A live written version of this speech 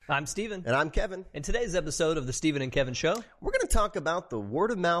I'm Steven. And I'm Kevin. In today's episode of the Steven and Kevin Show, we're going to talk about the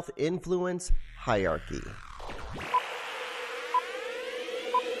word-of-mouth influence hierarchy.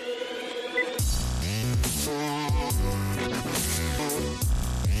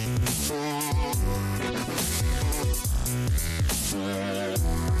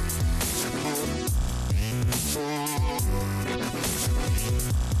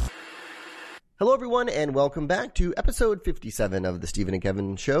 Hello, everyone, and welcome back to episode 57 of the Steven and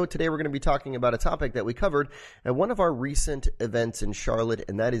Kevin Show. Today, we're going to be talking about a topic that we covered at one of our recent events in Charlotte,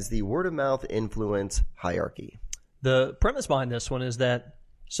 and that is the word-of-mouth influence hierarchy. The premise behind this one is that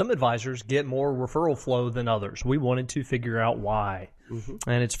some advisors get more referral flow than others. We wanted to figure out why.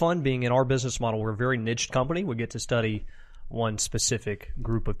 And it's fun being in our business model. We're a very niched company. We get to study one specific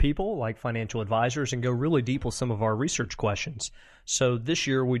group of people, like financial advisors, and go really deep with some of our research questions. So this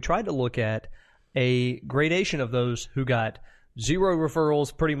year, we tried to look at a gradation of those who got zero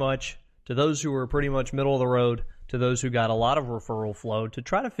referrals pretty much, to those who were pretty much middle of the road, to those who got a lot of referral flow, to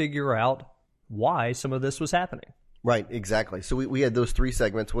try to figure out why some of this was happening. Right, exactly. So we had those three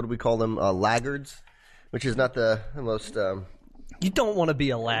segments. What do we call them? Laggards, which is not the most... You don't want to be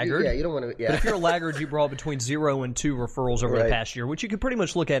a laggard. Yeah, you don't want to... Yeah. But if you're a laggard, you brought between 0 and 2 referrals over the past year, which you could pretty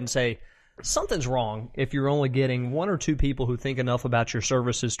much look at and say, something's wrong if you're only getting 1 or 2 people who think enough about your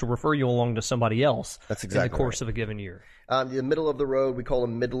services to refer you along to somebody else. That's exactly in the course of a given year. The middle of the road, we call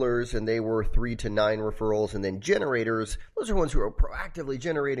them middlers, and they were 3 to 9 referrals. And then generators, those are ones who are proactively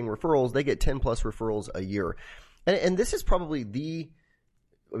generating referrals. They get 10 plus referrals a year. And this is probably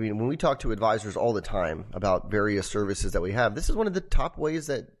when we talk to advisors all the time about various services that we have, this is one of the top ways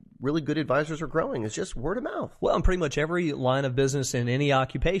that really good advisors are growing. It's just word of mouth. Well, in pretty much every line of business in any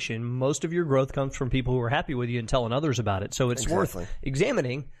occupation, most of your growth comes from people who are happy with you and telling others about it. So it's worth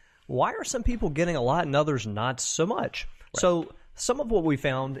examining, why are some people getting a lot and others not so much? Right. So some of what we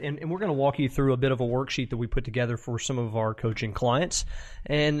found, and we're going to walk you through a bit of a worksheet that we put together for some of our coaching clients,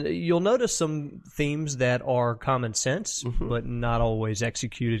 and you'll notice some themes that are common sense, but not always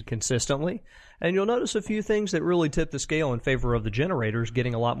executed consistently. And you'll notice a few things that really tip the scale in favor of the generators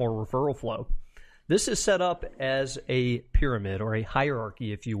getting a lot more referral flow. This is set up as a pyramid or a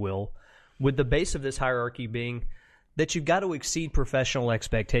hierarchy, if you will, with the base of this hierarchy being that you've got to exceed professional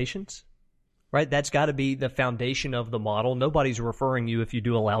expectations. Right? That's got to be the foundation of the model. Nobody's referring you if you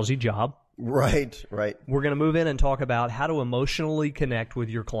do a lousy job. Right. We're going to move in and talk about how to emotionally connect with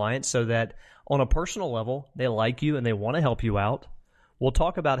your clients so that on a personal level, they like you and they want to help you out. We'll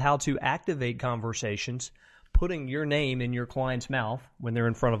talk about how to activate conversations, putting your name in your client's mouth when they're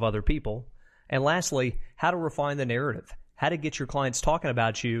in front of other people. And lastly, how to refine the narrative, how to get your clients talking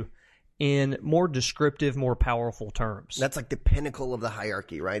about you in more descriptive, more powerful terms. That's like the pinnacle of the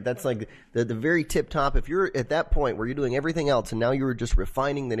hierarchy, right? That's like the very tip top. If you're at that point where you're doing everything else and now you're just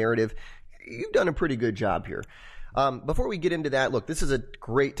refining the narrative, you've done a pretty good job here. Before we get into that, look, this is a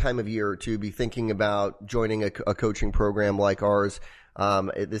great time of year to be thinking about joining a coaching program like ours.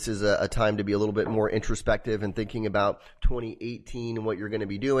 This is a time to be a little bit more introspective and thinking about 2018 and what you're going to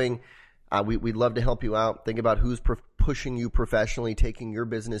be doing. We'd love to help you out. Think about who's pushing you professionally, taking your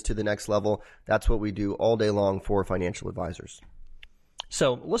business to the next level. That's what we do all day long for financial advisors.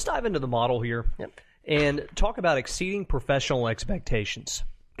 So let's dive into the model here and talk about exceeding professional expectations.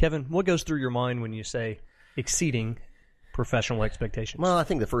 Kevin, what goes through your mind when you say exceeding professional expectations? Well, I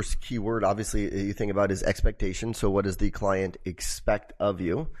think the first key word, obviously, you think about is expectation. So what does the client expect of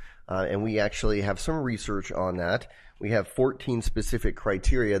you? And we actually have some research on that. We have 14 specific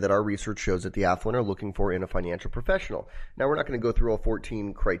criteria that our research shows that the affluent are looking for in a financial professional. Now, we're not going to go through all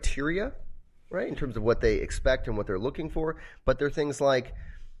 14 criteria, right, in terms of what they expect and what they're looking for, but they're things like,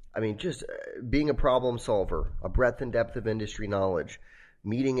 just being a problem solver, a breadth and depth of industry knowledge,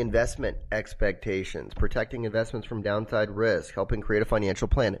 meeting investment expectations, protecting investments from downside risk, helping create a financial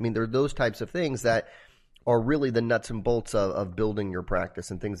plan. There are those types of things that are really the nuts and bolts of building your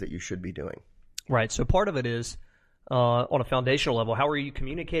practice and things that you should be doing. Right. So part of it is on a foundational level, how are you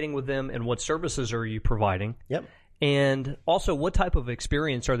communicating with them and what services are you providing? Yep. And also, what type of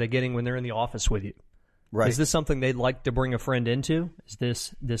experience are they getting when they're in the office with you? Right. Is this something they'd like to bring a friend into?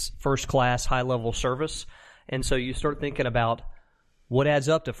 Is this first-class, high-level service? And so you start thinking about what adds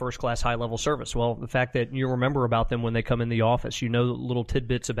up to first-class, high-level service. Well, the fact that you remember about them when they come in the office. You know little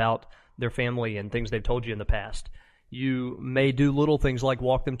tidbits about their family and things they've told you in the past. You may do little things like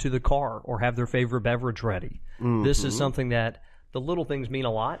walk them to the car or have their favorite beverage ready. This is something that the little things mean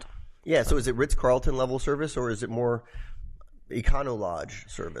a lot. Yeah, so is it Ritz-Carlton level service or is it more Econo Lodge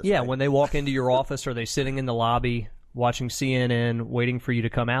service? Yeah, right? When they walk into your office, are they sitting in the lobby watching CNN waiting for you to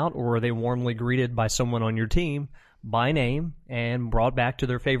come out, or are they warmly greeted by someone on your team by name and brought back to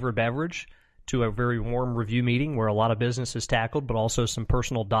their favorite beverage, to a very warm review meeting where a lot of business is tackled, but also some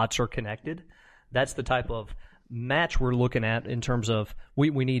personal dots are connected. That's the type of match we're looking at in terms of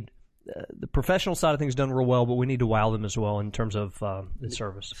we need the professional side of things done real well, but we need to wow them as well in terms of the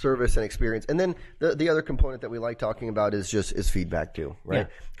service and experience. And then the other component that we like talking about is feedback too, right?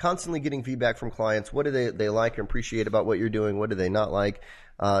 Yeah. Constantly getting feedback from clients. What do they like and appreciate about what you're doing? What do they not like?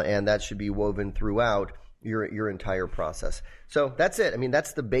 And that should be woven throughout your entire process. So that's it. I mean,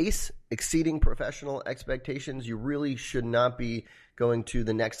 that's the base. Exceeding professional expectations. You really should not be going to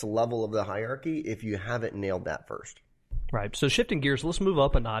the next level of the hierarchy if you haven't nailed that first. Right. So shifting gears, let's move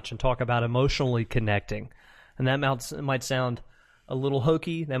up a notch and talk about emotionally connecting. And that might sound a little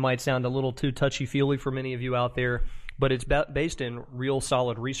hokey. That might sound a little too touchy-feely for many of you out there. But it's based in real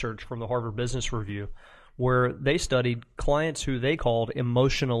solid research from the Harvard Business Review, where they studied clients who they called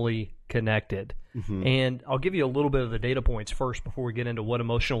emotionally connected. Mm-hmm. And I'll give you a little bit of the data points first before we get into what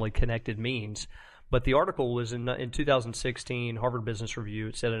emotionally connected means. But the article was in 2016, Harvard Business Review.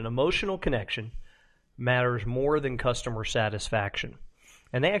 It said an emotional connection matters more than customer satisfaction.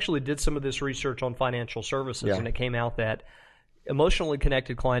 And they actually did some of this research on financial services, and it came out that emotionally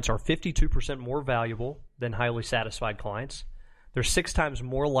connected clients are 52% more valuable than highly satisfied clients. They're 6 times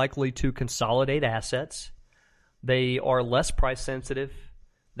more likely to consolidate assets. They are less price sensitive.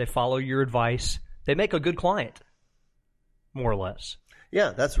 They follow your advice. They make a good client, more or less.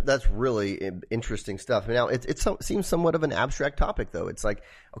 Yeah, that's really interesting stuff. Now, it seems somewhat of an abstract topic, though. It's like,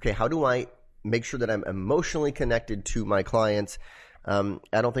 okay, how do I make sure that I'm emotionally connected to my clients? I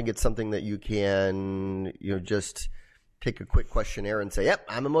don't think it's something that you can, just take a quick questionnaire and say, yep,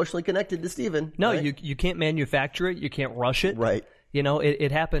 I'm emotionally connected to Stephen. No, right? you can't manufacture it. You can't rush it. Right.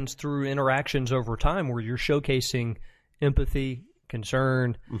 It happens through interactions over time where you're showcasing empathy,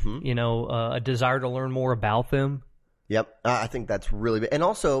 concern, a desire to learn more about them. Yep. I think that's really big. And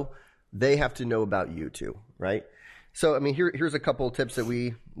also, they have to know about you too, right? So, I mean, here's a couple of tips that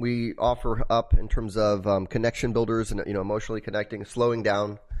we offer up in terms of connection builders and, emotionally connecting, slowing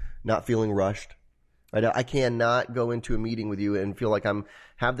down, not feeling rushed. Right? I cannot go into a meeting with you and feel like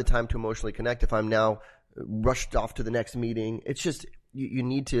have the time to emotionally connect if I'm now rushed off to the next meeting. It's just you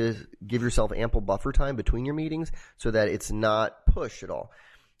need to give yourself ample buffer time between your meetings so that it's not push at all.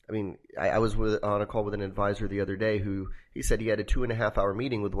 I mean, I was on a call with an advisor the other day who he said he had a 2.5-hour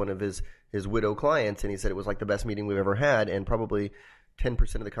meeting with one of his widow clients, and he said it was like the best meeting we've ever had, and probably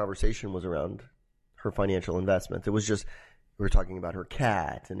 10% of the conversation was around her financial investments. It was just, we were talking about her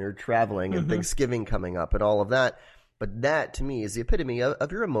cat and her traveling and Thanksgiving coming up and all of that. But that, to me, is the epitome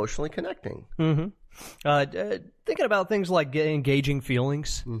of your emotionally connecting. Mm-hmm. Thinking about things like engaging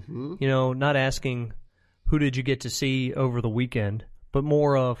feelings, not asking who did you get to see over the weekend, but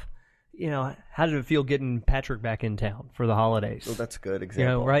more of, how did it feel getting Patrick back in town for the holidays? Well, that's a good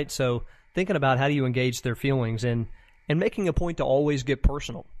example. Right? So thinking about how do you engage their feelings and making a point to always get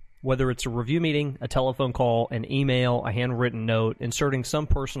personal, whether it's a review meeting, a telephone call, an email, a handwritten note, inserting some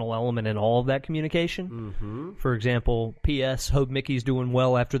personal element in all of that communication. Mm-hmm. For example, P.S., hope Mickey's doing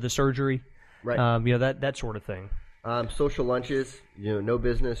well after the surgery. Right. That sort of thing. Social lunches, no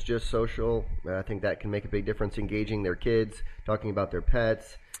business, just social. I think that can make a big difference. Engaging their kids, talking about their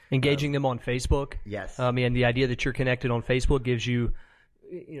pets. Engaging them on Facebook. Yes. And the idea that you're connected on Facebook gives you,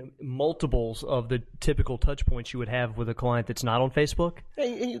 multiples of the typical touch points you would have with a client that's not on Facebook.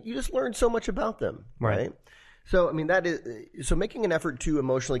 And you just learn so much about them. Right. So, I mean, so making an effort to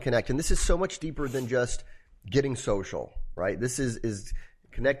emotionally connect. And this is so much deeper than just getting social, right? This is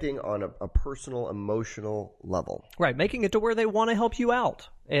connecting on a personal, emotional level. Right, making it to where they want to help you out.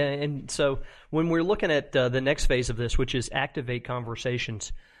 And so when we're looking at the next phase of this, which is activate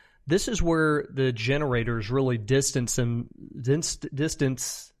conversations, this is where the generators really distance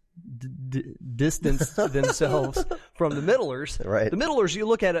themselves from the middlers. Right. The middlers, you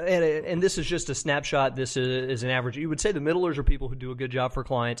look at it, and this is just a snapshot. This is an average. You would say the middlers are people who do a good job for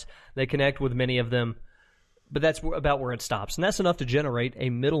clients. They connect with many of them. But that's about where it stops. And that's enough to generate a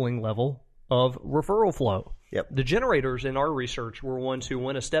middling level of referral flow. Yep. The generators in our research were ones who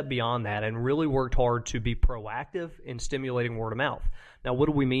went a step beyond that and really worked hard to be proactive in stimulating word of mouth. Now, what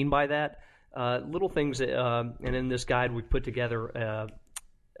do we mean by that? Little things, and in this guide we've put together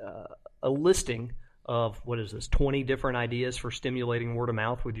a listing of, 20 different ideas for stimulating word of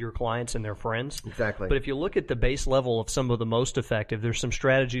mouth with your clients and their friends. Exactly. But if you look at the base level of some of the most effective, there's some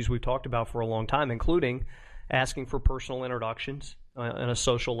strategies we've talked about for a long time, including asking for personal introductions on a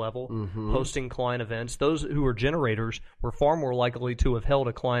social level, hosting client events. Those who are generators were far more likely to have held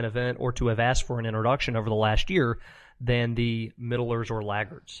a client event or to have asked for an introduction over the last year than the middlers or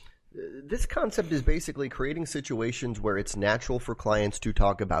laggards. This concept is basically creating situations where it's natural for clients to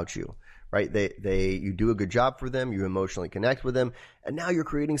talk about you, right? You do a good job for them, you emotionally connect with them, and now you're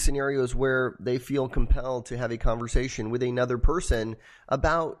creating scenarios where they feel compelled to have a conversation with another person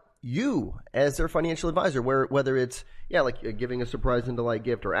about you as their financial advisor, whether it's like giving a surprise and delight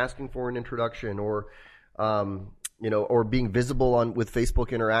gift, or asking for an introduction, or or being visible with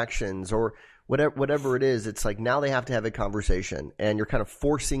Facebook interactions, or whatever it is. It's like now they have to have a conversation, and you're kind of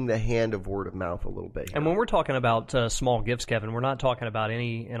forcing the hand of word of mouth a little bit here. And when we're talking about small gifts, Kevin, we're not talking about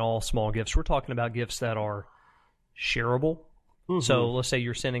any and all small gifts. We're talking about gifts that are shareable. Mm-hmm. So let's say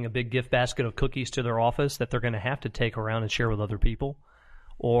you're sending a big gift basket of cookies to their office that they're going to have to take around and share with other people.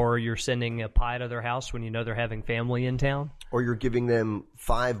 Or you're sending a pie to their house when you know they're having family in town. Or you're giving them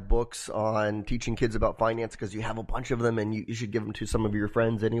 5 books on teaching kids about finance because you have a bunch of them, and you should give them to some of your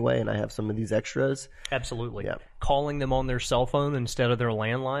friends anyway, and I have some of these extras. Absolutely. Yeah. Calling them on their cell phone instead of their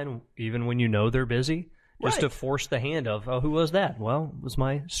landline, even when you know they're busy. Just to force the hand of, oh, who was that? Well, it was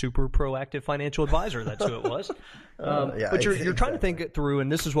my super proactive financial advisor. That's who it was. But you're trying to think it through,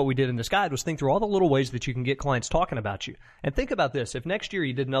 and this is what we did in this guide, was think through all the little ways that you can get clients talking about you. And think about this. If next year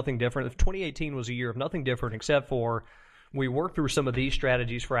you did nothing different, if 2018 was a year of nothing different except for we worked through some of these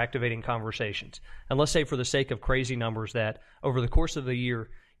strategies for activating conversations. And let's say for the sake of crazy numbers that over the course of the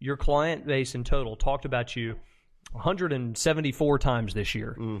year, your client base in total talked about you 174 times this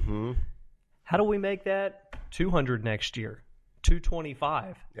year. Mm-hmm. How do we make that 200 next year,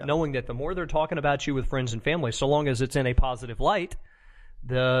 225, knowing that the more they're talking about you with friends and family, so long as it's in a positive light,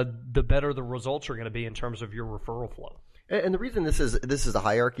 the better the results are going to be in terms of your referral flow. And the reason this is a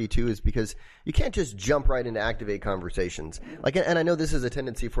hierarchy too is because you can't just jump right into activate conversations. And I know this is a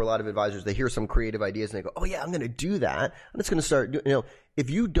tendency for a lot of advisors. They hear some creative ideas and they go, "Oh yeah, I'm going to do that. I'm just going to start." If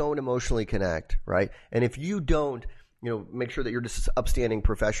you don't emotionally connect, right, and if you don't make sure that you're just upstanding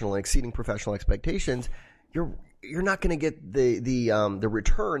professional and exceeding professional expectations, you're not going to get the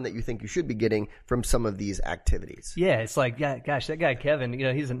return that you think you should be getting from some of these activities. Yeah, it's like, gosh, that guy Kevin,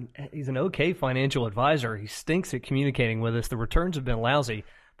 he's an okay financial advisor. He stinks at communicating with us. The returns have been lousy.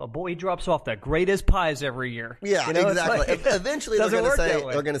 But boy, he drops off the greatest pies every year. Yeah, exactly. Eventually, they're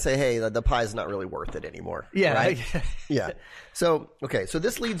going to say, "Hey, the pie's not really worth it anymore." Yeah, right? Yeah. So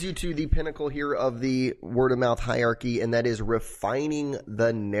this leads you to the pinnacle here of the word of mouth hierarchy, and that is refining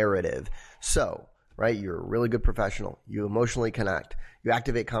the narrative. So, right, you're a really good professional. You emotionally connect. You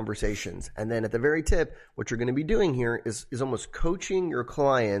activate conversations, and then at the very tip, what you're going to be doing here is almost coaching your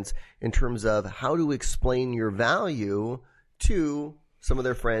clients in terms of how to explain your value to some of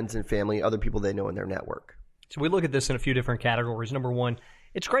their friends and family, other people they know in their network. So we look at this in a few different categories. Number one,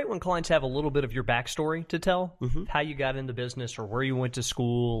 it's great when clients have a little bit of your backstory to tell, how you got into business or where you went to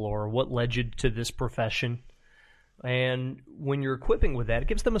school or what led you to this profession. And when you're equipping with that, it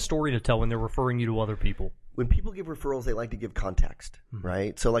gives them a story to tell when they're referring you to other people. When people give referrals, they like to give context,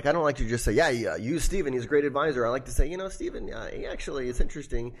 right? So, I don't like to just say, use Stephen, he's a great advisor. I like to say, Stephen, actually, it's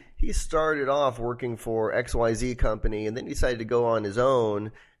interesting. He started off working for XYZ company and then decided to go on his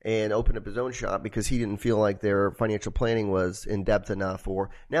own and open up his own shop because he didn't feel like their financial planning was in depth enough, or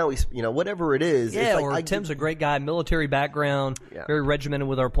now he's, whatever it is. Yeah, it's Tim's a great guy, military background, very regimented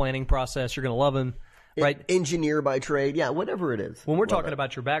with our planning process. You're going to love him. Right, engineer by trade, whatever it is. When we're talking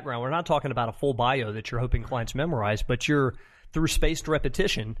about your background, we're not talking about a full bio that you're hoping clients memorize, but you're through spaced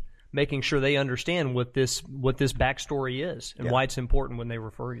repetition, making sure they understand what this backstory is and why it's important when they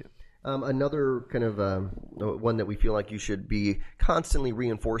refer you. Another kind of one that we feel like you should be constantly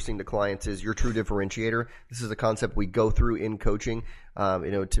reinforcing to clients is your true differentiator. This is a concept we go through in coaching,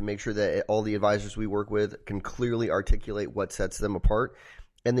 to make sure that all the advisors we work with can clearly articulate what sets them apart,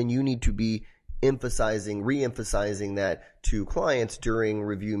 and then you need to be re-emphasizing that to clients during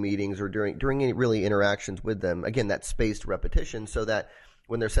review meetings or during any really interactions with them. Again, that spaced repetition, so that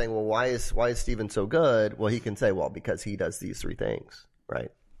when they're saying, well, why is Stephen so good? Well, he can say, well, because he does these 3 things,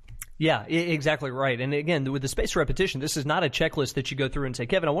 right? Yeah, exactly right. And again, with the spaced repetition, this is not a checklist that you go through and say,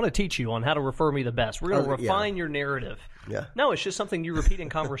 Kevin, I want to teach you on how to refer me the best. We're going to refine your narrative. Yeah. No, it's just something you repeat in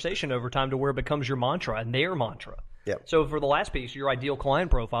conversation over time to where it becomes your mantra and their mantra. Yep. So for the last piece, your ideal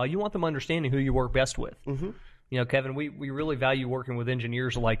client profile, you want them understanding who you work best with. Mm-hmm. Kevin, we really value working with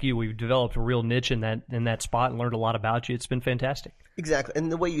engineers like you. We've developed a real niche in that spot and learned a lot about you. It's been fantastic. Exactly.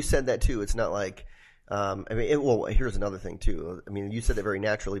 And the way you said that too, it's not like, here's another thing too. You said that very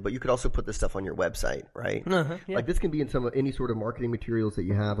naturally, but you could also put this stuff on your website, right? Like this can be in any sort of marketing materials that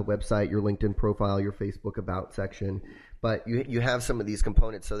you have, a website, your LinkedIn profile, your Facebook about section, but you have some of these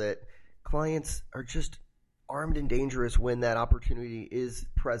components so that clients are just armed and dangerous when that opportunity is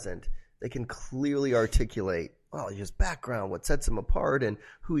present. they can clearly articulate, his background, what sets him apart, and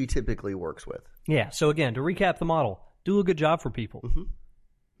who he typically works with. Yeah. So again, to recap the model, do a good job for people. Mm-hmm.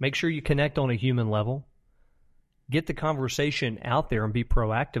 Make sure you connect on a human level. Get the conversation out there and be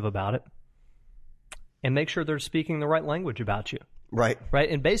proactive about it. And make sure they're speaking the right language about you. Right. Right.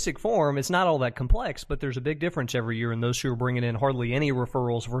 In basic form, it's not all that complex, but there's a big difference every year in those who are bringing in hardly any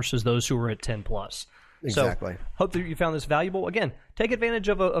referrals versus those who are at 10 plus. Exactly. So, hope that you found this valuable. Again, take advantage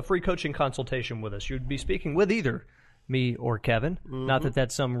of a free coaching consultation with us. You'd be speaking with either me or Kevin. Mm-hmm. Not that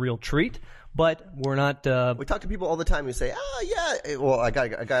that's some real treat, but we're not. We talk to people all the time who say, yeah. Well, I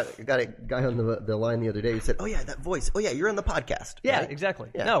got a guy on the line the other day who said, that voice. Oh, yeah, you're on the podcast. Yeah, right? Exactly.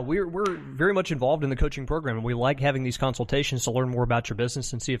 Yeah. No, we're very much involved in the coaching program, and we like having these consultations to learn more about your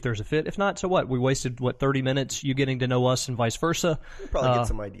business and see if there's a fit. If not, so what? We wasted, 30 minutes, you getting to know us and vice versa. We'll probably get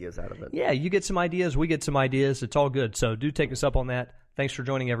some ideas out of it. Yeah, you get some ideas, we get some ideas. It's all good. So do take us up on that. Thanks for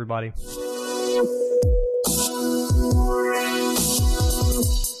joining, everybody.